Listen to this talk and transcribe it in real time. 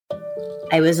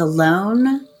I was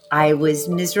alone. I was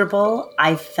miserable.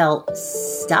 I felt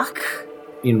stuck.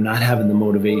 Not having the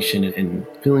motivation and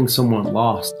feeling somewhat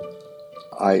lost.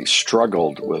 I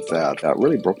struggled with that. That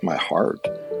really broke my heart.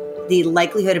 The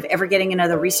likelihood of ever getting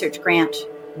another research grant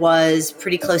was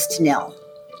pretty close to nil.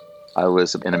 I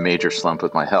was in a major slump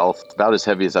with my health, about as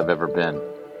heavy as I've ever been.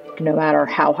 No matter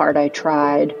how hard I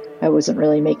tried, I wasn't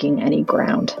really making any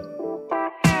ground.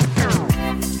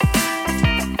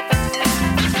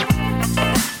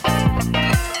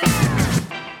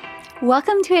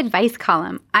 Welcome to Advice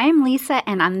Column. I'm Lisa,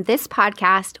 and on this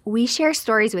podcast, we share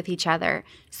stories with each other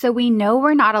so we know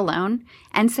we're not alone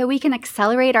and so we can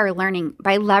accelerate our learning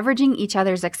by leveraging each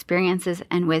other's experiences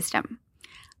and wisdom.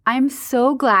 I'm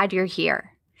so glad you're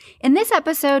here. In this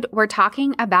episode, we're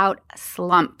talking about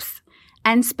slumps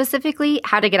and specifically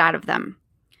how to get out of them.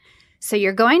 So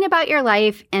you're going about your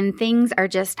life and things are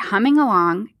just humming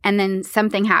along, and then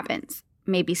something happens,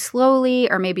 maybe slowly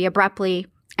or maybe abruptly,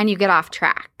 and you get off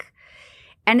track.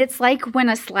 And it's like when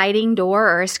a sliding door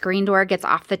or a screen door gets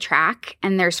off the track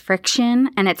and there's friction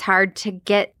and it's hard to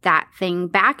get that thing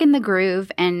back in the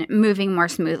groove and moving more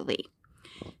smoothly.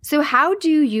 So how do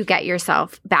you get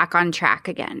yourself back on track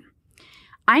again?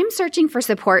 I'm searching for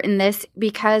support in this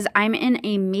because I'm in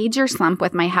a major slump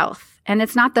with my health, and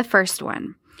it's not the first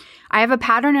one. I have a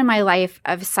pattern in my life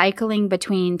of cycling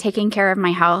between taking care of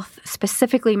my health,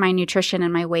 specifically my nutrition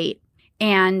and my weight,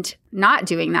 and not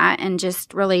doing that and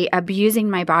just really abusing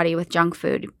my body with junk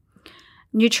food.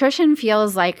 Nutrition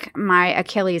feels like my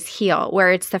Achilles heel,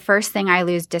 where it's the first thing I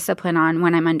lose discipline on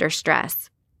when I'm under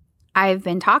stress. I've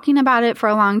been talking about it for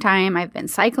a long time. I've been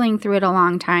cycling through it a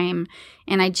long time,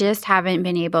 and I just haven't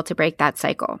been able to break that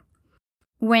cycle.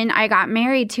 When I got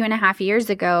married 2.5 years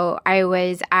ago, I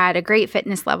was at a great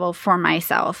fitness level for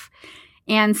myself.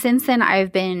 And since then,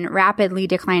 I've been rapidly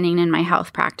declining in my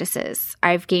health practices.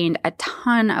 I've gained a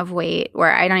ton of weight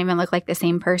where I don't even look like the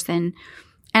same person.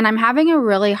 And I'm having a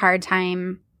really hard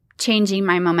time changing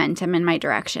my momentum in my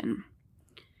direction.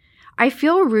 I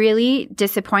feel really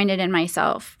disappointed in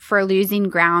myself for losing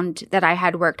ground that I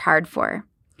had worked hard for.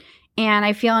 And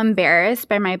I feel embarrassed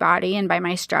by my body and by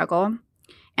my struggle.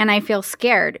 And I feel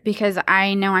scared because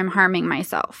I know I'm harming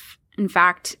myself. In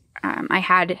fact, I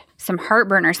had some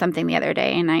heartburn or something the other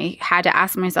day, and I had to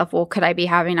ask myself, well, could I be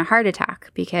having a heart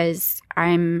attack because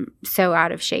I'm so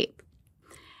out of shape?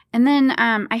 And then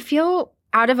I feel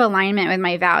out of alignment with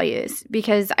my values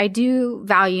because I do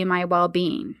value my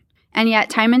well-being. And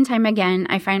yet time and time again,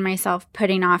 I find myself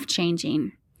putting off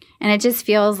changing. And it just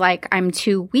feels like I'm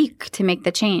too weak to make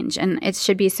the change, and it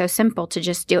should be so simple to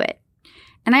just do it.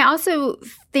 And I also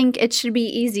think it should be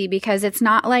easy because it's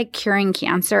not like curing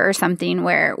cancer or something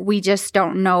where we just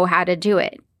don't know how to do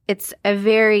it. It's a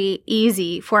very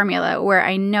easy formula where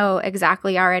I know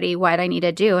exactly already what I need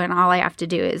to do, and all I have to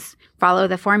do is follow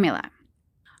the formula.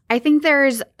 I think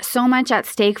there's so much at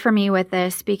stake for me with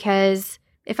this because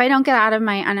if I don't get out of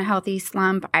my unhealthy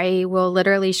slump, I will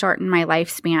literally shorten my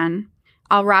lifespan.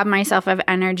 I'll rob myself of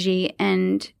energy,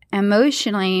 and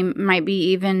emotionally might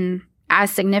be even as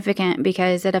significant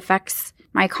because it affects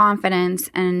my confidence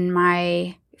and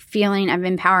my feeling of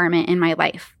empowerment in my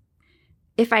life.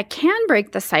 If I can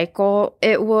break the cycle,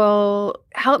 it will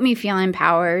help me feel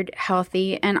empowered,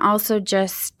 healthy, and also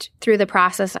just through the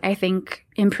process, I think,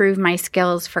 improve my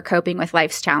skills for coping with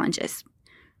life's challenges.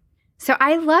 So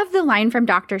I love the line from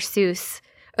Dr. Seuss,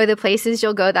 "Oh, the places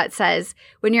you'll go," that says,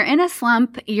 when you're in a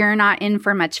slump, you're not in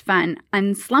for much fun.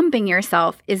 Unslumping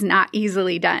yourself is not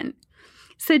easily done.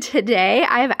 So today,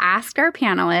 I've asked our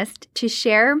panelists to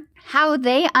share how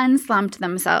they unslumped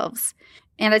themselves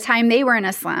in a time they were in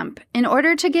a slump in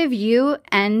order to give you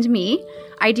and me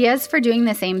ideas for doing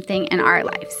the same thing in our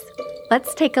lives.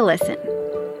 Let's take a listen.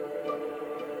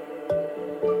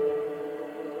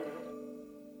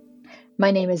 My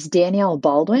name is Danielle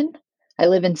Baldwin. I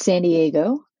live in San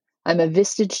Diego. I'm a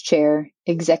Vistage Chair,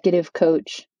 executive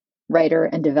coach, writer,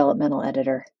 and developmental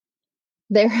editor.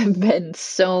 There have been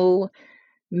so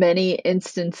many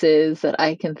instances that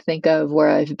I can think of where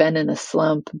I've been in a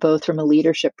slump, both from a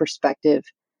leadership perspective,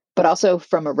 but also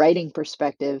from a writing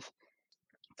perspective.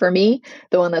 For me,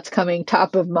 the one that's coming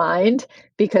top of mind,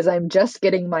 because I'm just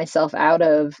getting myself out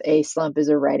of a slump, is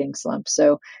a writing slump.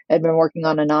 So I'd been working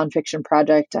on a nonfiction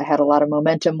project. I had a lot of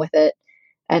momentum with it,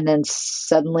 and then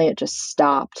suddenly it just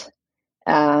stopped.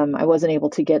 I wasn't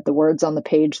able to get the words on the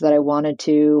page that I wanted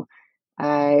to.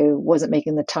 I wasn't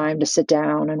making the time to sit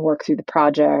down and work through the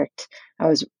project. I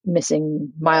was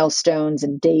missing milestones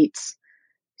and dates.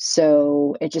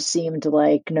 So it just seemed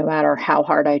like no matter how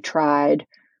hard I tried,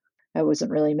 I wasn't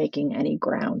really making any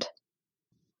ground.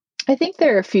 I think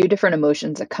there are a few different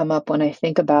emotions that come up when I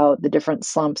think about the different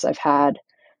slumps I've had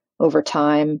over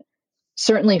time.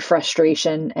 Certainly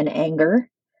frustration and anger,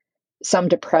 some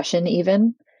depression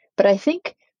even. But I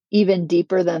think even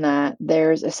deeper than that,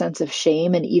 there's a sense of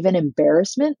shame and even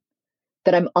embarrassment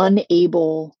that I'm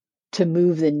unable to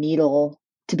move the needle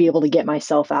to be able to get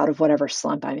myself out of whatever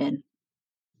slump I'm in.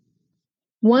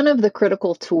 One of the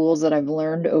critical tools that I've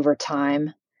learned over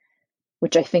time,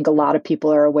 which I think a lot of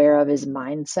people are aware of, is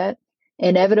mindset.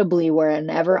 Inevitably,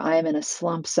 whenever I'm in a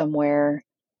slump somewhere,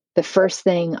 the first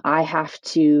thing I have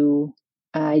to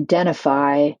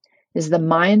identify is the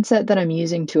mindset that I'm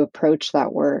using to approach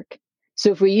that work.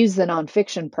 So if we use the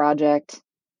nonfiction project,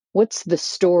 what's the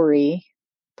story,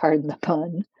 pardon the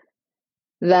pun,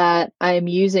 that I am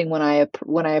using when I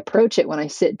approach it, when I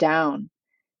sit down?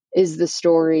 Is the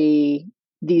story,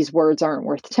 these words aren't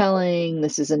worth telling,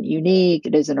 this isn't unique,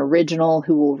 it isn't original,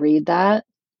 who will read that?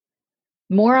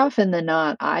 More often than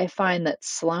not, I find that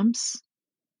slumps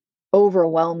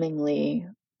overwhelmingly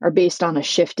are based on a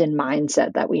shift in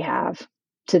mindset that we have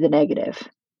to the negative.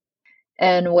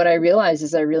 And what I realized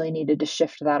is I really needed to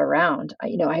shift that around.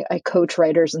 I coach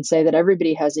writers and say that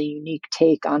everybody has a unique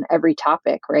take on every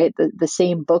topic, right? The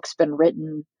same book's been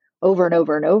written over and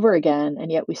over and over again,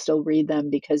 and yet we still read them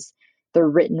because they're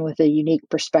written with a unique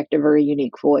perspective or a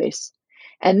unique voice.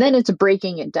 And then it's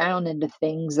breaking it down into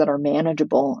things that are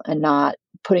manageable and not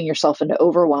putting yourself into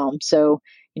overwhelm. So,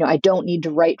 I don't need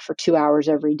to write for 2 hours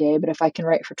every day, but if I can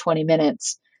write for 20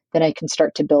 minutes, then I can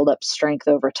start to build up strength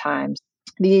over time.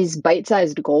 These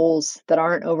bite-sized goals that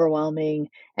aren't overwhelming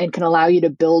and can allow you to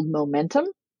build momentum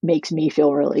makes me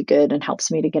feel really good and helps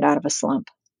me to get out of a slump.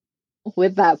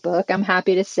 With that book, I'm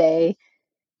happy to say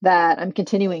that I'm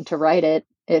continuing to write it.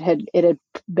 It had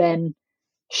been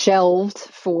shelved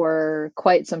for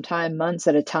quite some time, months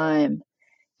at a time.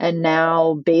 And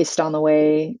now, based on the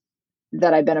way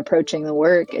that I've been approaching the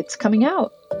work, it's coming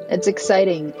out. It's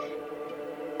exciting.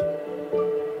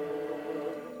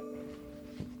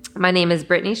 My name is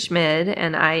Brittany Schmid,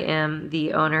 and I am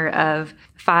the owner of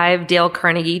 5 Dale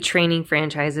Carnegie training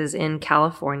franchises in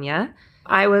California.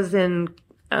 I was in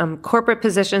corporate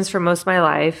positions for most of my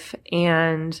life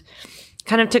and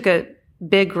kind of took a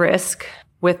big risk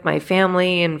with my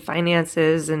family and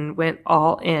finances and went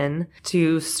all in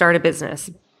to start a business.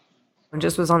 And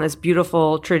just was on this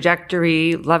beautiful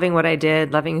trajectory, loving what I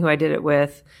did, loving who I did it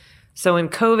with. So when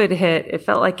COVID hit, it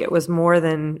felt like it was more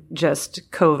than just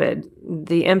COVID.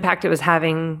 The impact it was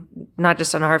having, not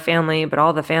just on our family, but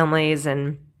all the families.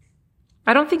 And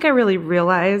I don't think I really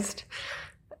realized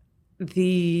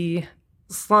the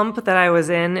slump that I was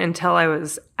in until I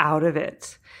was out of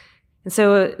it. And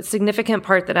so a significant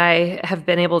part that I have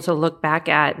been able to look back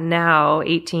at now,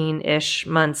 18-ish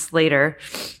months later,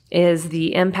 is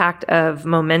the impact of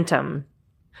momentum.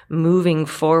 Moving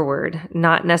forward,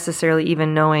 not necessarily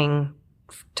even knowing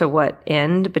to what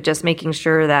end, but just making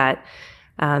sure that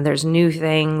there's new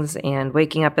things and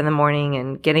waking up in the morning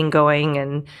and getting going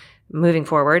and moving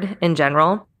forward in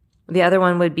general. The other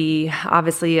one would be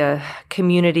obviously a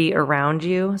community around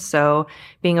you. So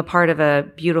being a part of a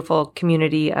beautiful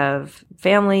community of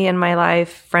family in my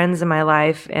life, friends in my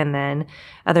life, and then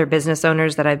other business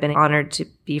owners that I've been honored to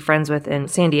be friends with in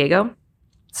San Diego.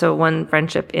 So one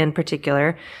friendship in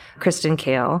particular, Kristen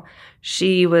Kale,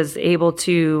 she was able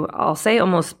to, I'll say,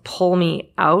 almost pull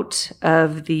me out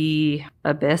of the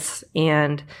abyss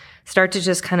and start to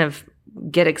just kind of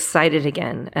get excited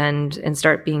again and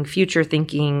start being future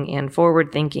thinking and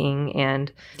forward thinking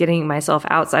and getting myself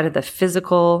outside of the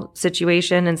physical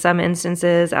situation in some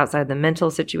instances, outside the mental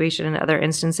situation in other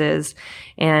instances.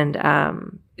 And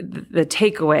the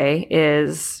takeaway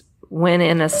is, when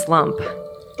in a slump,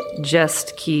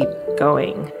 just keep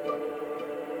going.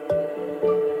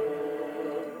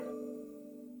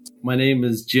 My name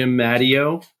is Jim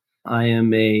Matteo. I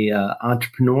am a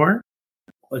entrepreneur.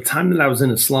 The time that I was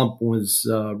in a slump was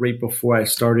right before I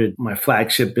started my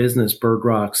flagship business, Bird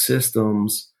Rock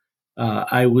Systems.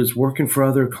 I was working for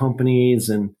other companies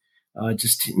and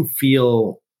just didn't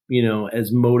feel,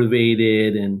 as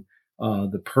motivated, and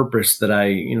the purpose that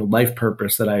life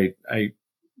purpose that I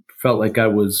felt like I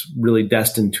was really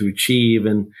destined to achieve.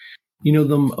 And,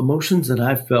 the emotions that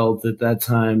I felt at that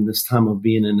time, this time of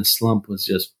being in a slump, was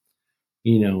just,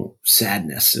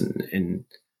 sadness and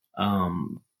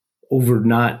over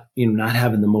not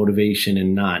having the motivation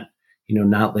and not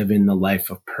living the life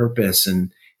of purpose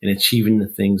and achieving the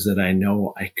things that I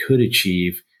know I could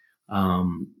achieve,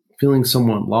 feeling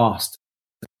somewhat lost.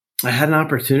 I had an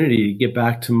opportunity to get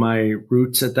back to my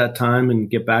roots at that time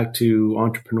and get back to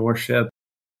entrepreneurship.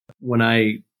 When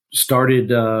I started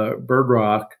Bird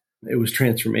Rock, It was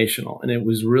transformational, and it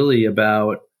was really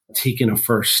about taking a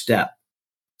first step.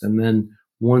 And then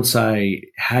once I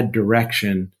had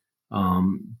direction,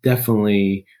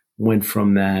 definitely went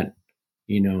from that,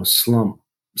 slump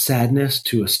sadness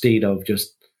to a state of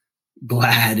just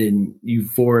glad and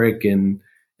euphoric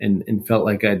and felt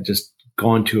like I'd just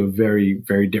gone to a very,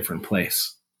 very different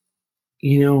place.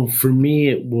 For me,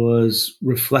 it was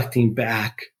reflecting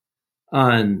back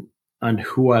on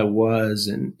who I was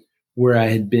and where I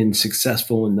had been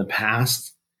successful in the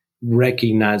past,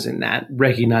 recognizing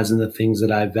the things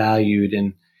that I valued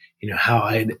and, how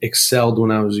I had excelled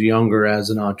when I was younger as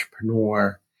an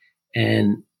entrepreneur,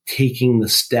 and taking the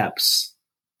steps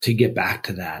to get back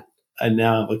to that. I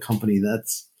now have a company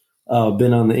that's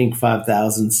been on the Inc.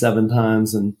 5000 7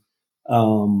 times and,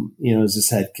 has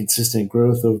just had consistent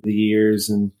growth over the years.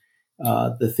 And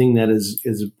the thing that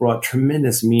is brought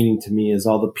tremendous meaning to me is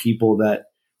all the people that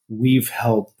we've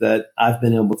helped, that I've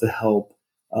been able to help,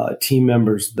 team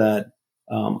members that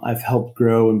I've helped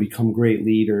grow and become great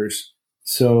leaders.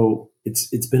 So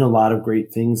it's been a lot of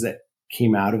great things that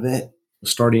came out of it.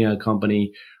 Starting a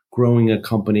company, growing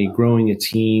a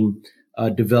team,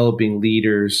 developing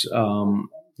leaders,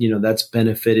 that's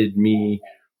benefited me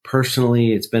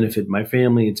personally. It's benefited my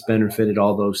family. It's benefited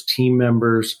all those team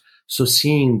members. So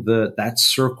seeing that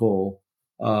circle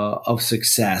of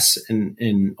success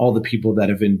and all the people that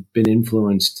have been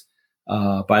influenced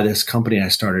by this company I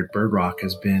started, Bird Rock,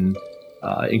 has been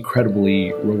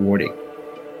incredibly rewarding.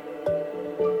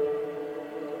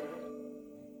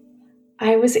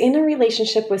 I was in a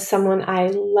relationship with someone I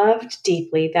loved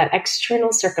deeply that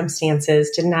external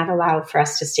circumstances did not allow for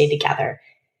us to stay together.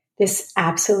 This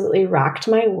absolutely rocked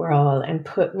my world and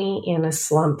put me in a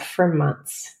slump for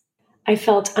months. I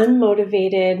felt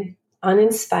unmotivated,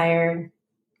 uninspired,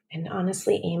 and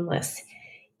honestly aimless.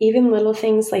 Even little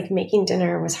things like making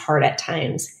dinner was hard at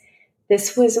times.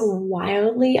 This was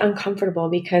wildly uncomfortable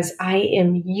because I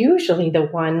am usually the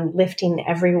one lifting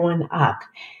everyone up.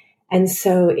 And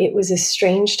so it was a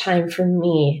strange time for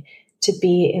me to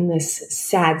be in this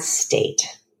sad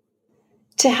state.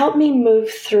 To help me move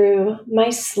through my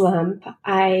slump,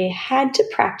 I had to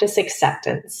practice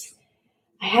acceptance.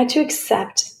 I had to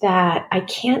accept that I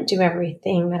can't do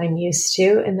everything that I'm used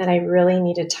to and that I really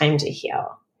needed time to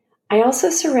heal. I also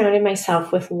surrounded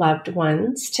myself with loved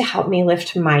ones to help me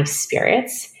lift my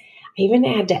spirits. I even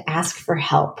had to ask for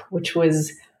help, which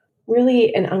was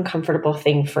really an uncomfortable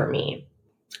thing for me.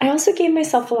 I also gave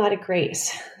myself a lot of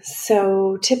grace.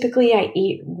 So typically I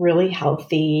eat really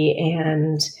healthy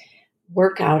and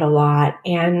work out a lot,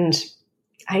 and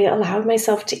I allowed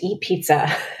myself to eat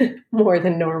pizza more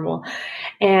than normal.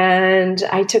 And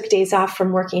I took days off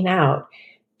from working out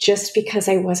just because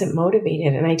I wasn't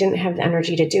motivated and I didn't have the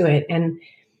energy to do it. And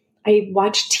I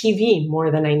watched TV more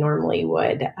than I normally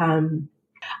would.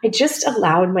 I just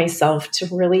allowed myself to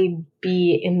really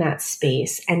be in that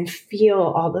space and feel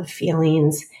all the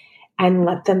feelings and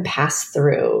let them pass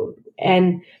through.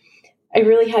 And I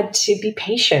really had to be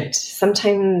patient.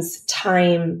 Sometimes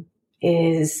time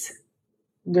is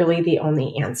really the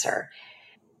only answer.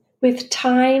 With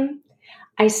time,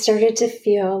 I started to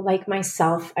feel like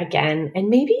myself again, and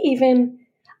maybe even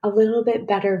a little bit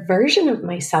better version of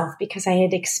myself because I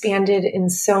had expanded in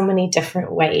so many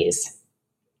different ways.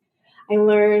 I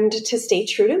learned to stay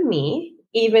true to me,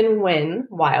 even when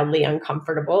wildly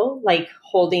uncomfortable, like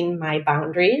holding my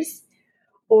boundaries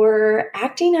or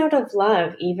acting out of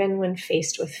love, even when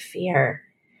faced with fear.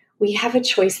 We have a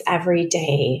choice every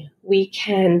day. We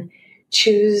can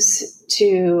choose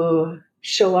to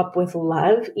show up with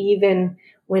love, even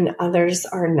when others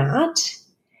are not.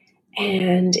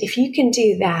 And if you can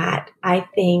do that, I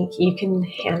think you can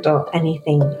handle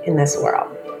anything in this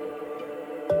world.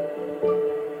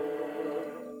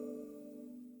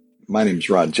 My name is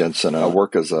Rod Jensen. I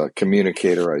work as a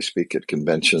communicator. I speak at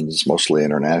conventions, mostly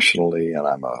internationally, and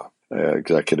I'm an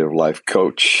executive life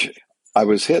coach. I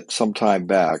was hit some time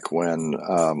back when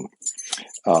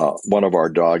one of our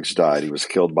dogs died. He was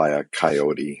killed by a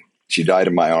coyote. She died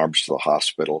in my arms to the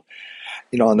hospital.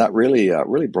 And that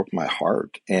really broke my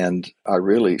heart. And I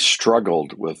really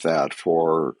struggled with that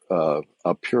for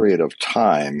a period of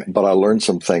time. But I learned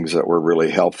some things that were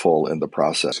really helpful in the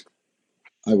process.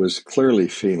 I was clearly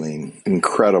feeling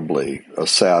incredibly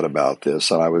sad about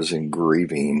this, and I was in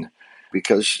grieving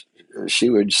because she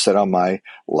would sit on my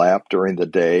lap during the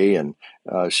day, and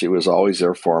she was always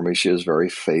there for me. She was very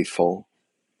faithful.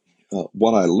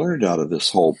 What I learned out of this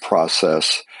whole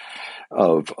process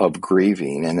of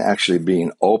grieving and actually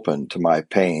being open to my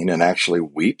pain and actually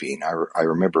weeping. I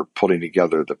remember putting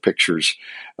together the pictures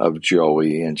of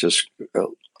Joey and just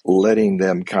letting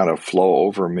them kind of flow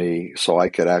over me so I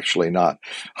could actually not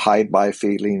hide my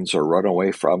feelings or run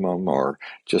away from them or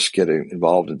just get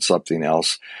involved in something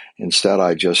else. Instead,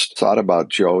 I just thought about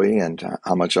Joey and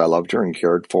how much I loved her and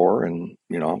cared for her and,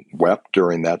 wept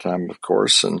during that time, of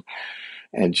course,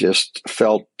 and just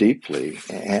felt deeply.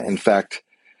 And in fact,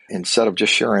 instead of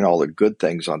just sharing all the good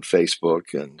things on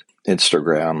Facebook and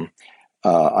Instagram,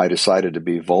 I decided to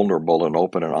be vulnerable and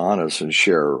open and honest and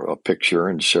share a picture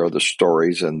and share the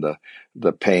stories and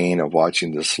the pain of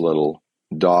watching this little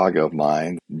dog of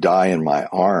mine die in my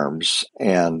arms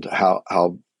and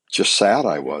how just sad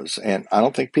I was. And I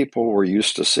don't think people were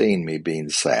used to seeing me being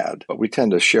sad, but we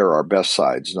tend to share our best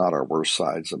sides, not our worst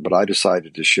sides. But I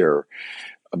decided to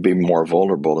be more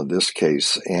vulnerable in this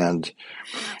case. And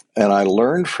I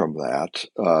learned from that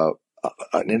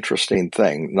an interesting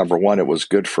thing. Number one, it was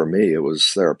good for me. It was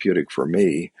therapeutic for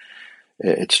me.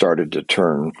 It started to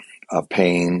turn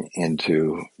pain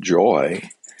into joy.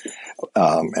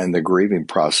 And the grieving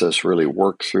process really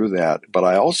worked through that. But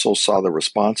I also saw the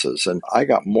responses, and I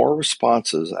got more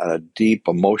responses at a deep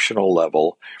emotional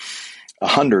level,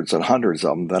 hundreds and hundreds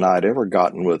of them, than I'd ever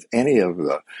gotten with any of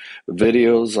the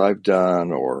videos I've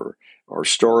done or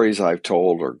stories I've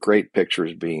told or great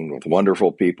pictures being with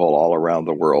wonderful people all around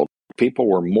the world. People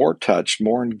were more touched,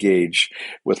 more engaged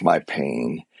with my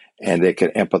pain, and they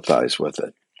could empathize with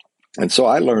it. And so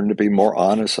I learned to be more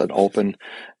honest and open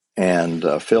and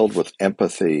filled with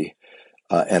empathy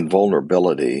and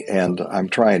vulnerability. And I'm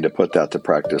trying to put that to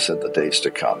practice in the days to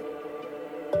come.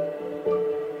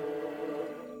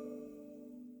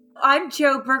 I'm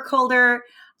Jo Burkholder.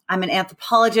 I'm an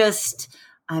anthropologist.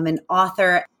 I'm an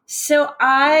author. So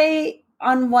I,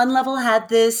 on one level, had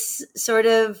this sort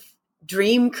of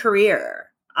dream career.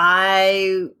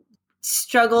 I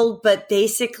struggled, but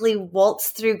basically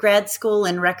waltzed through grad school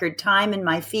in record time in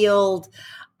my field.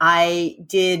 I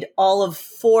did all of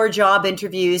 4 job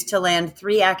interviews to land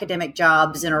 3 academic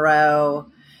jobs in a row,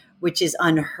 which is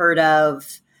unheard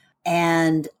of.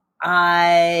 And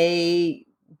I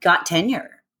got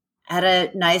tenure at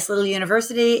a nice little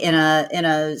university in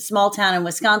a small town in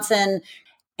Wisconsin.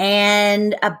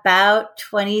 And about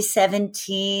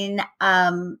 2017,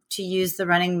 to use the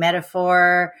running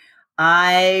metaphor,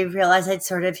 I realized I'd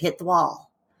sort of hit the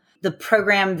wall. The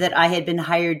program that I had been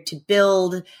hired to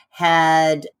build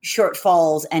had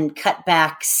shortfalls and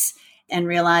cutbacks, and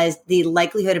realized the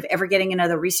likelihood of ever getting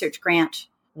another research grant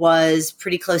was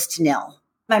pretty close to nil.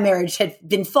 My marriage had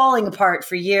been falling apart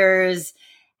for years,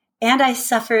 and I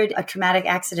suffered a traumatic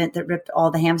accident that ripped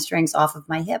all the hamstrings off of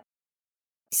my hip.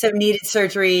 So needed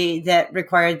surgery that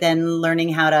required then learning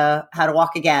how to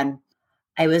walk again.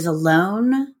 I was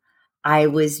alone. I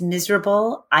was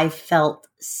miserable. I felt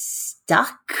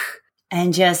stuck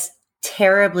and just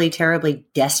terribly, terribly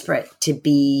desperate to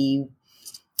be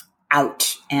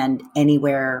out and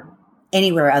anywhere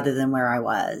other than where I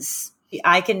was.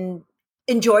 I can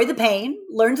enjoy the pain,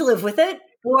 learn to live with it,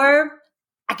 or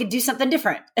I could do something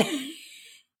different. I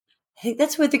think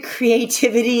that's where the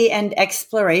creativity and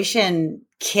exploration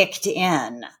kicked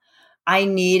in. I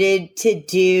needed to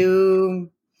do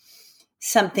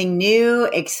something new,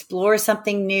 explore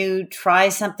something new, try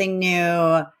something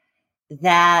new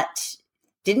that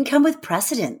didn't come with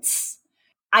precedence.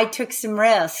 I took some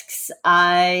risks.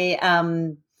 I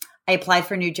applied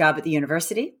for a new job at the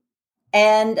university,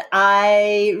 and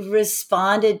I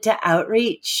responded to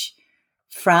outreach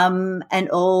from an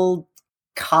old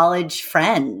college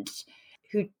friend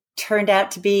who turned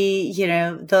out to be,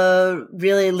 the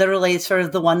really literally sort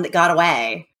of the one that got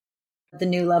away. The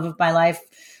new love of my life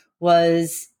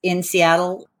was in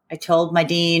Seattle. I told my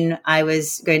dean I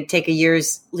was going to take a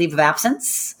year's leave of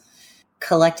absence,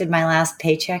 collected my last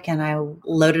paycheck, and I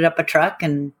loaded up a truck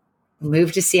and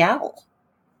moved to Seattle.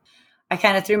 I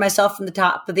kind of threw myself from the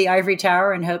top of the ivory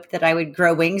tower and hoped that I would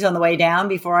grow wings on the way down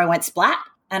before I went splat.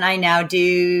 And I now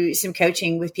do some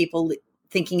coaching with people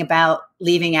thinking about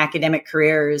leaving academic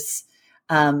careers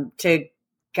to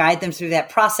guide them through that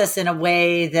process in a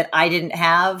way that I didn't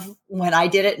have when I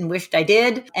did it and wished I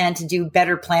did, and to do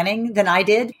better planning than I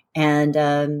did.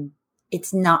 And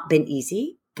it's not been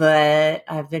easy, but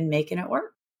I've been making it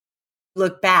work.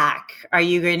 Look back, are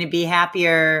you going to be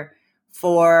happier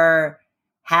for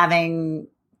having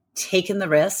taken the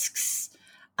risks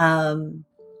or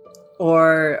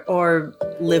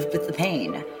lived with the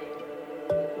pain?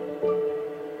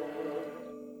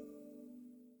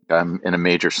 I'm in a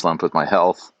major slump with my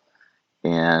health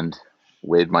and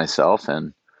weighed myself,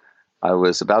 and I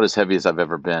was about as heavy as I've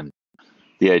ever been.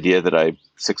 The idea that I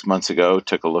 6 months ago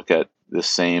took a look at this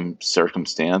same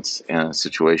circumstance and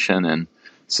situation and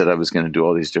said I was going to do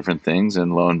all these different things,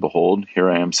 and lo and behold, here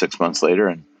I am 6 months later,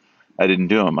 and I didn't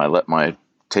do them. I let my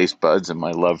taste buds and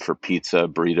my love for pizza,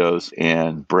 burritos,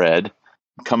 and bread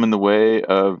come in the way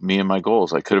of me and my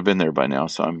goals. I could have been there by now,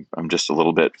 so I'm just a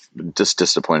little bit just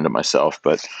disappointed in myself.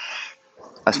 But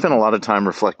I spent a lot of time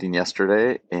reflecting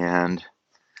yesterday and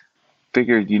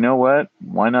figured, you know what?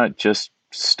 Why not just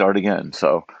start again?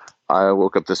 So I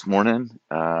woke up this morning,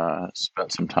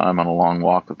 spent some time on a long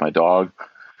walk with my dog,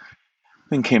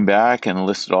 then came back and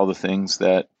listed all the things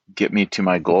that get me to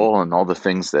my goal and all the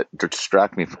things that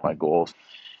distract me from my goals.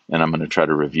 And I'm going to try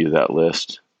to review that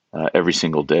list every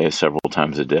single day, several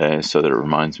times a day, so that it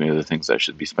reminds me of the things I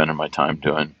should be spending my time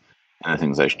doing and the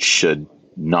things I should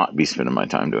not be spending my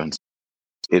time doing.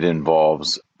 It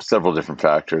involves several different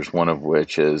factors, one of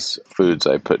which is foods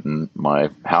I put in my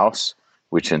house,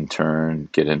 which in turn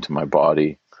get into my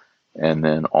body, and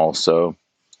then also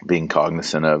being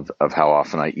cognizant of how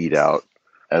often I eat out,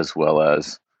 as well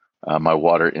as my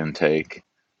water intake,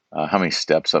 how many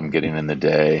steps I'm getting in the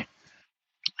day,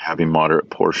 having moderate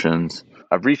portions.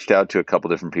 I've reached out to a couple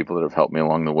different people that have helped me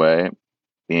along the way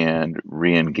and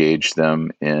re-engaged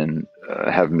them in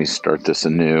having me start this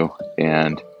anew,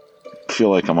 and feel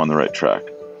like I'm on the right track,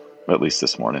 at least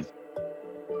this morning.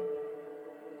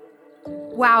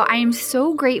 Wow, I am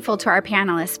so grateful to our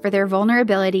panelists for their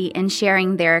vulnerability in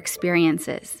sharing their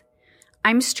experiences.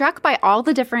 I'm struck by all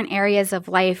the different areas of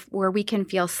life where we can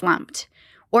feel slumped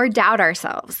or doubt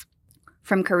ourselves,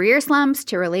 from career slumps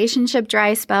to relationship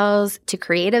dry spells to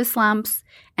creative slumps,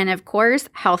 and of course,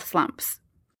 health slumps.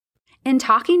 In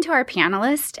talking to our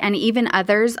panelists and even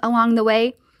others along the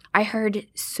way, I heard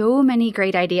so many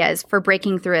great ideas for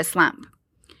breaking through a slump.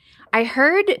 I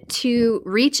heard to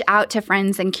reach out to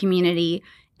friends and community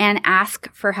and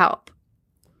ask for help.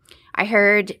 I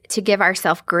heard to give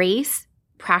ourselves grace,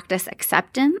 practice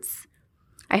acceptance.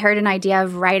 I heard an idea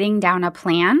of writing down a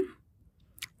plan.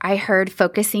 I heard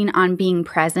focusing on being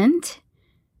present.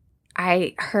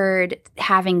 I heard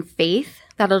having faith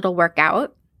that it'll work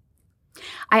out.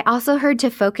 I also heard to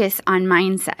focus on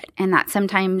mindset, and that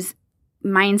sometimes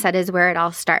mindset is where it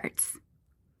all starts.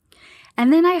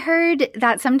 And then I heard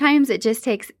that sometimes it just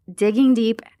takes digging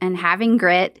deep and having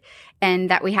grit, and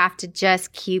that we have to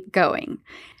just keep going.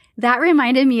 That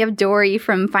reminded me of Dory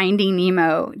from Finding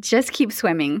Nemo. Just keep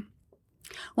swimming.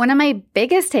 One of my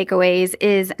biggest takeaways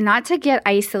is not to get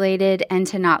isolated and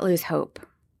to not lose hope.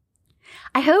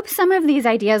 I hope some of these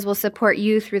ideas will support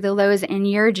you through the lows in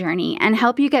your journey and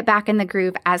help you get back in the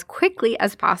groove as quickly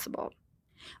as possible.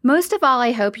 Most of all,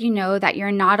 I hope you know that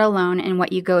you're not alone in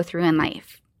what you go through in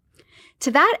life.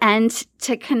 To that end,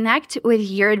 to connect with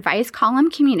your Advice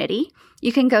Column community,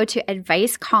 you can go to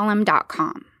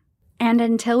advicecolumn.com. And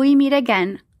until we meet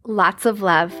again, lots of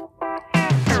love